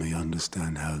life of me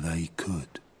understand how they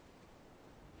could.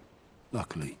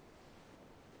 Luckily,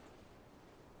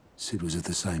 Sid was of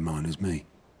the same mind as me.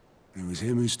 It was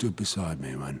him who stood beside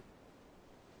me when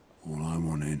all I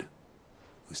wanted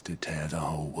was to tear the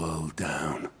whole world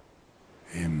down.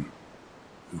 Him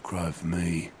who cried for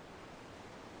me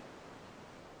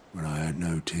when I had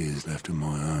no tears left of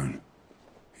my own.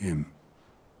 Him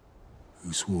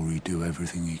who swore he'd do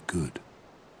everything he could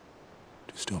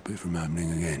to stop it from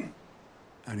happening again.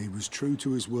 And he was true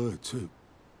to his word, too.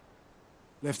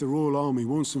 Left the Royal Army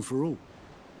once and for all.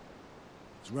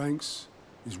 His ranks,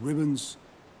 his ribbons,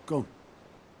 gone.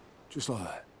 Just like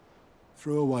that.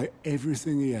 Threw away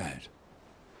everything he had.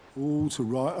 All to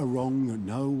right a wrong that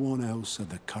no one else had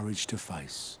the courage to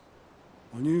face.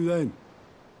 I knew then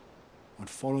I'd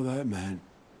follow that man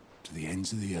to the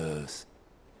ends of the earth.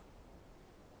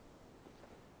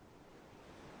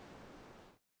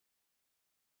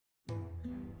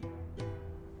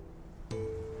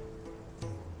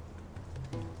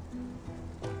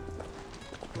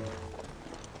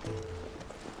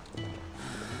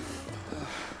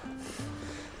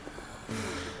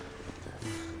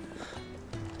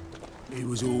 He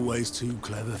was always too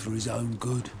clever for his own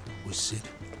good, was Sid.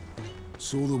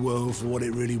 Saw the world for what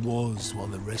it really was, while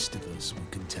the rest of us were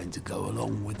content to go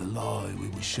along with the lie we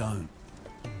were shown.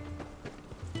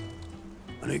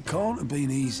 And it can't have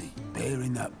been easy,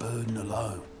 bearing that burden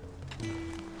alone.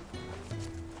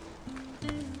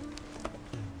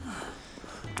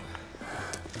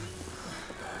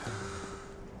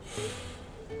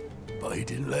 But he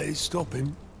didn't let it stop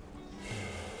him.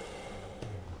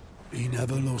 He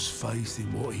never lost faith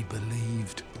in what he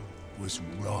believed was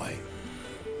right.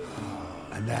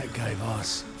 And that gave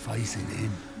us faith in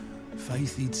him.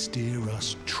 Faith he'd steer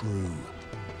us true.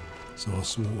 So I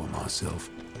swore to myself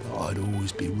that I'd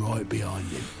always be right behind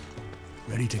him,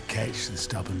 ready to catch the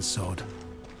stubborn sod,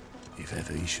 if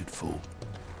ever he should fall.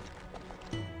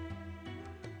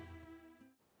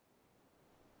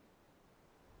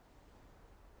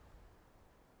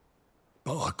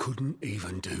 But I couldn't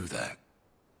even do that.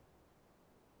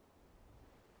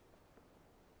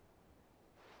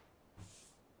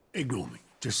 Ignore me.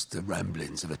 Just the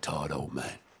ramblings of a tired old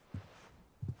man.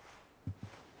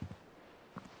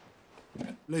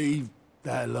 Leave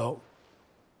that lot.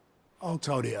 I'll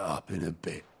tidy it up in a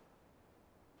bit.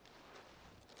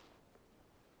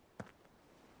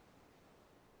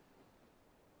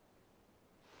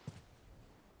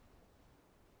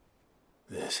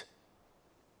 This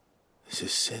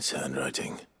is Sid's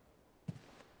handwriting.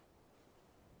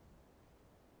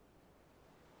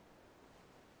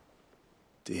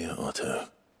 Dear Otto.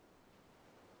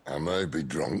 I may be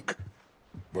drunk,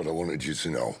 but I wanted you to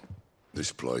know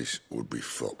this place would be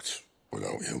fucked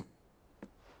without you.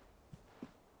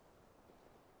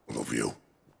 Love you,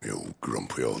 you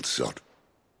grumpy old sod.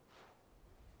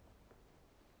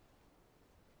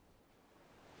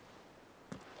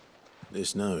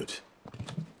 This note.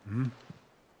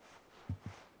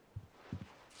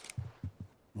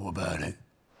 What about it?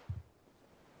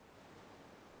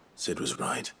 Sid was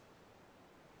right.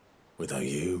 Without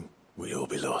you, we'd all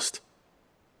be lost.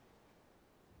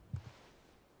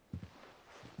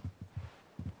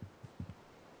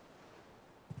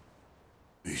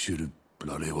 He should have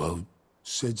bloody well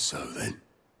said so then.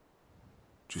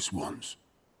 Just once.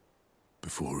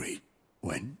 Before he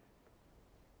went.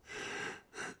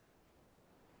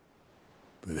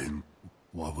 But then,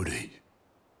 why would he?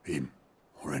 Him,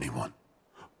 or anyone?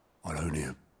 I'd only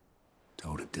have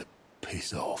told him to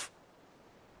piss off.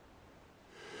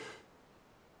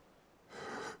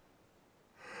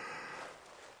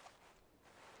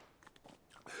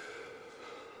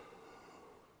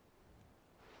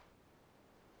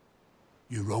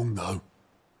 You're wrong, though.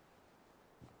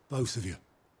 Both of you.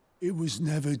 It was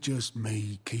never just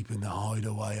me keeping the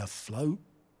hideaway afloat.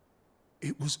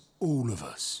 It was all of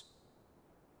us.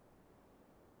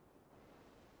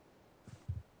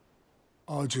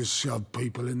 I just shoved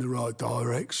people in the right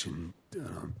direction, and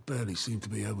I barely seem to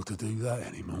be able to do that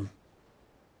anymore.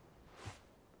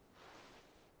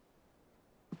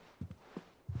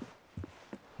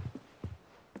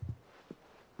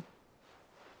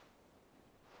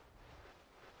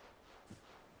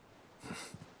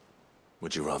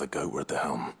 Would you rather goat were at the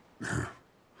helm?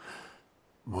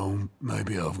 Well,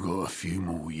 maybe I've got a few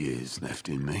more years left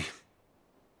in me.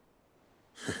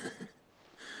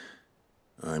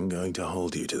 I'm going to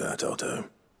hold you to that, Otto.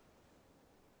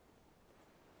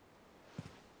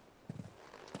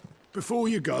 Before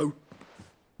you go,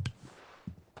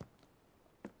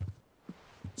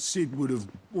 Sid would have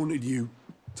wanted you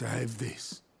to have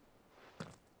this.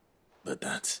 But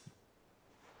that's...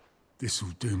 This'll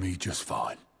do me just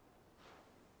fine.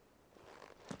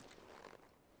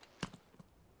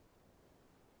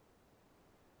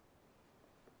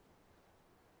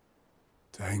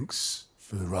 Thanks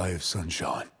for the ray of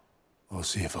sunshine. I'll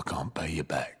see if I can't pay you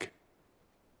back.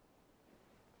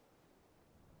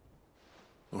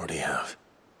 Already have.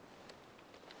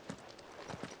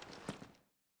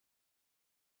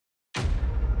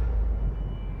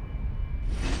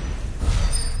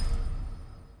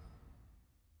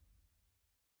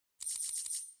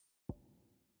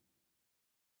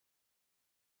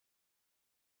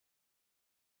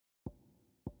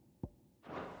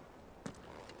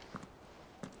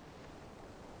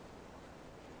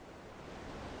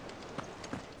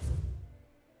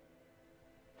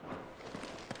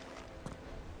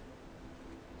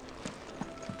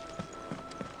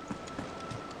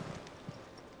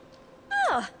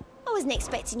 Oh, I wasn't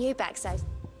expecting you back so...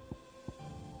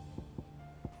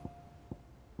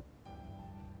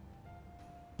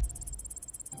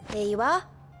 Here you are.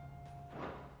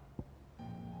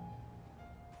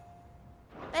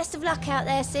 Best of luck out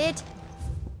there, Sid.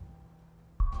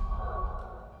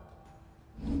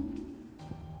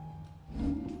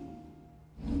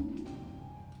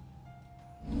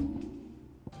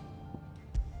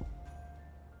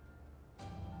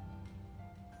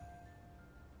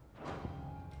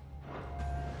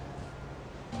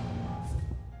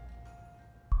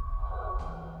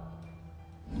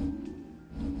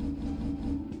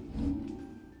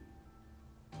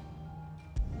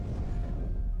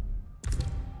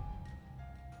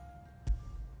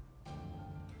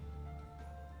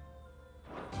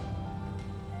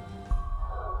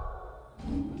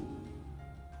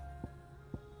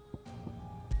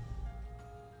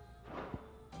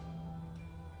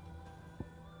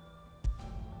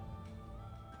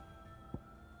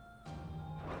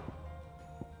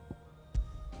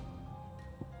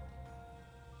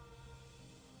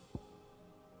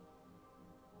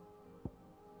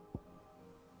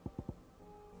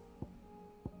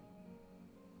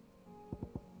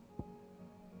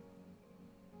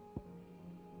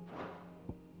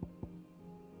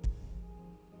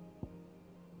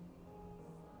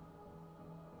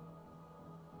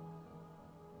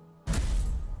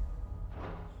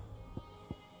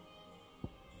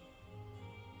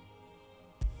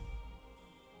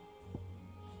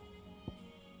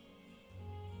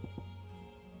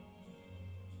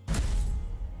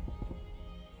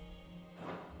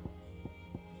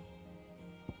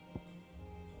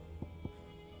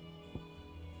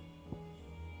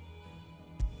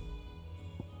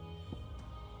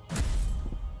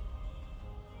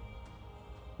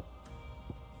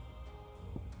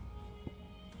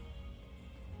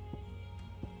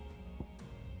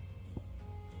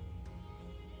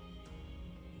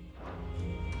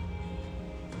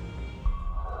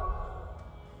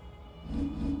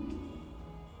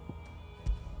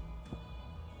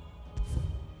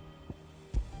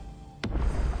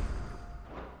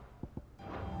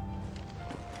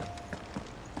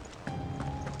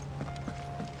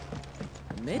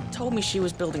 Mid told me she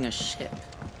was building a ship.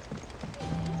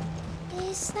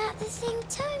 Is that the thing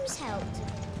Tomes helped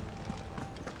with?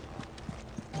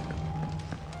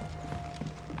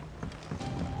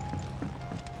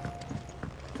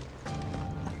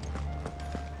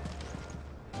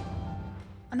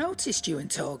 I noticed you and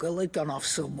Torgal had gone off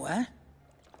somewhere.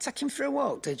 Take him for a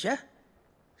walk, did you?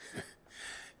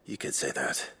 You could say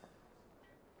that.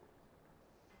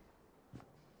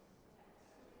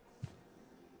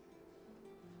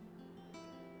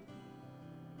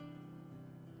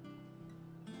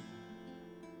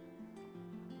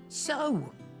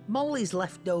 So, Molly's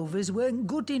leftovers weren't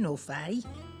good enough, eh?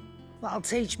 That'll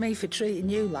teach me for treating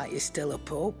you like you're still a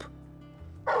pup.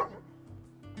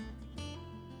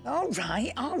 All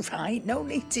right, no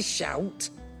need to shout.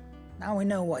 Now we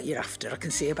know what you're after, I can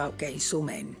see about getting some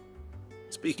in.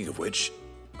 Speaking of which,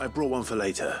 I brought one for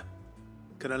later.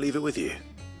 Can I leave it with you?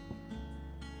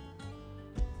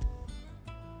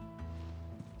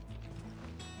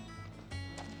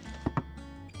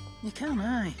 You can,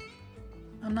 eh?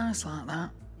 I'm nice like that.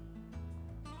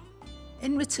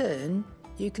 In return,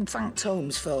 you can thank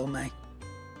Tomes for me.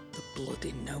 The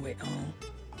bloody know-it-all.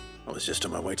 I was just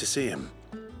on my way to see him.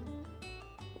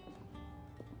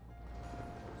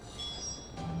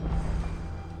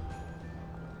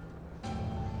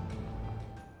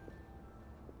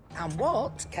 And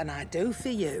what can I do for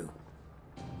you?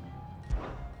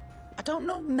 I don't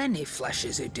know many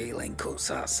fleshers who deal in cuts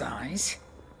that size.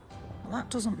 That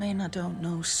doesn't mean I don't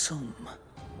know some.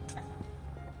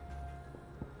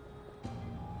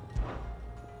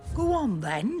 Go on,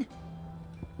 then.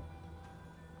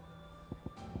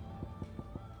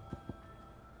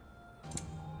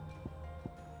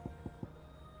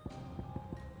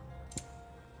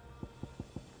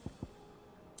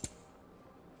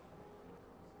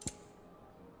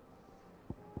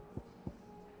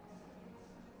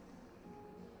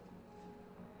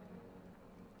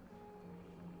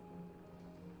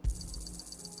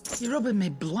 You're rubbing me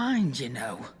blind, you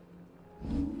know.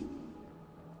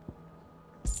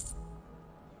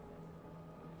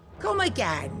 Come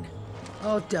again.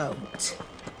 Or don't.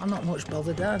 I'm not much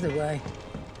bothered either way.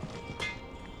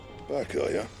 Back,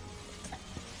 are you?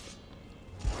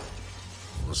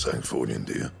 Not saying for you,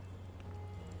 dear.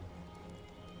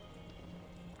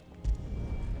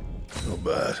 Not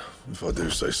bad, if I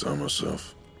do say so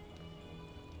myself.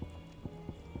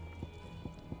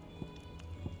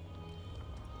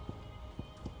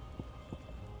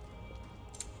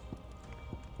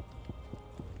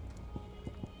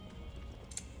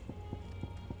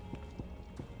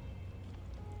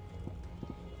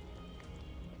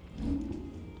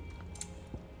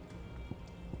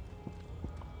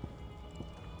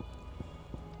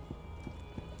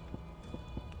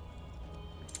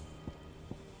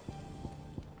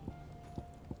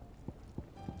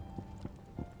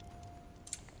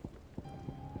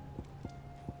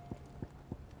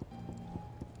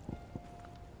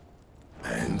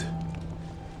 And?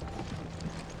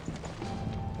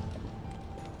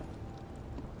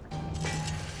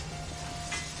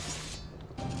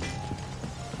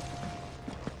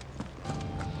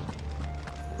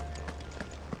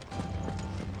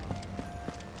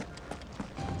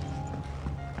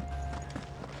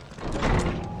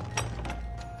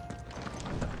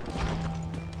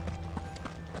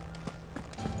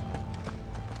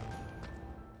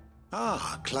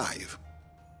 Ah, Clive.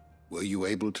 Were you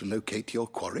able to locate your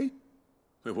quarry?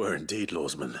 We were indeed,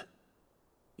 Lawsman.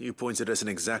 You pointed us in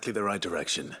exactly the right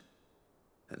direction.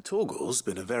 And Torgal's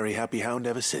been a very happy hound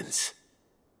ever since.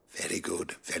 Very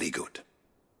good, very good.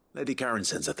 Lady Karen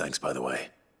sends her thanks, by the way,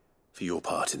 for your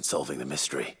part in solving the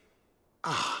mystery.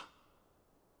 Ah.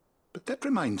 But that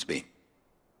reminds me.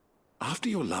 After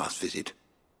your last visit,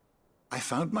 I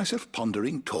found myself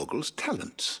pondering Torgal's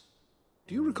talents.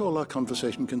 Do you recall our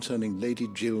conversation concerning Lady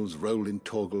Jill's role in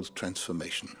Torgal's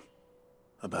transformation?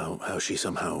 About how she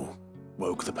somehow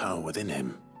woke the power within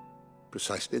him.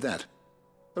 Precisely that.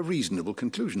 A reasonable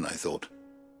conclusion, I thought.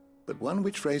 But one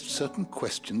which raised certain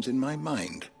questions in my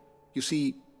mind. You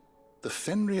see, the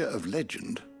Fenrir of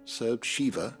legend served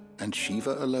Shiva and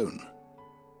Shiva alone.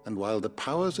 And while the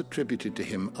powers attributed to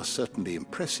him are certainly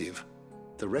impressive,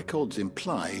 the records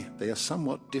imply they are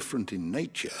somewhat different in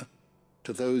nature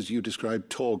to those you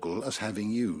described Torgal as having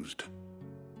used.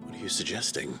 What are you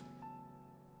suggesting?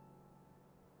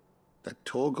 That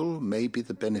Torgal may be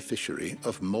the beneficiary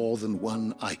of more than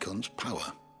one icon's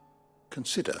power.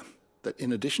 Consider that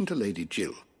in addition to Lady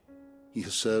Jill, he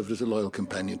has served as a loyal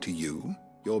companion to you,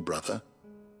 your brother,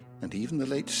 and even the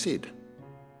late Cid.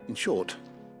 In short,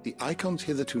 the icons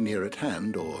hitherto near at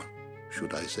hand, or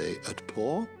should I say at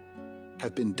paw,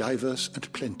 have been diverse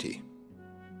and plenty.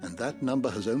 And that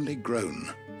number has only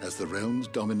grown as the realm's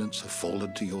dominance have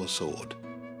fallen to your sword.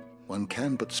 One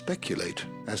can but speculate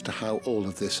as to how all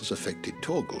of this has affected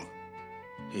Torgal.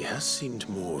 He has seemed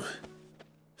more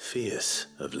fierce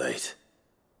of late.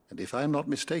 And if I am not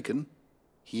mistaken,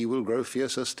 he will grow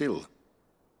fiercer still.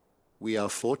 We are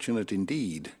fortunate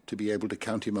indeed to be able to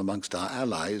count him amongst our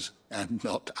allies and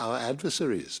not our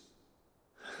adversaries.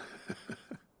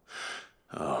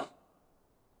 Oh,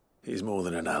 he's more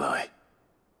than an ally.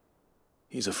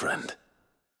 He's a friend.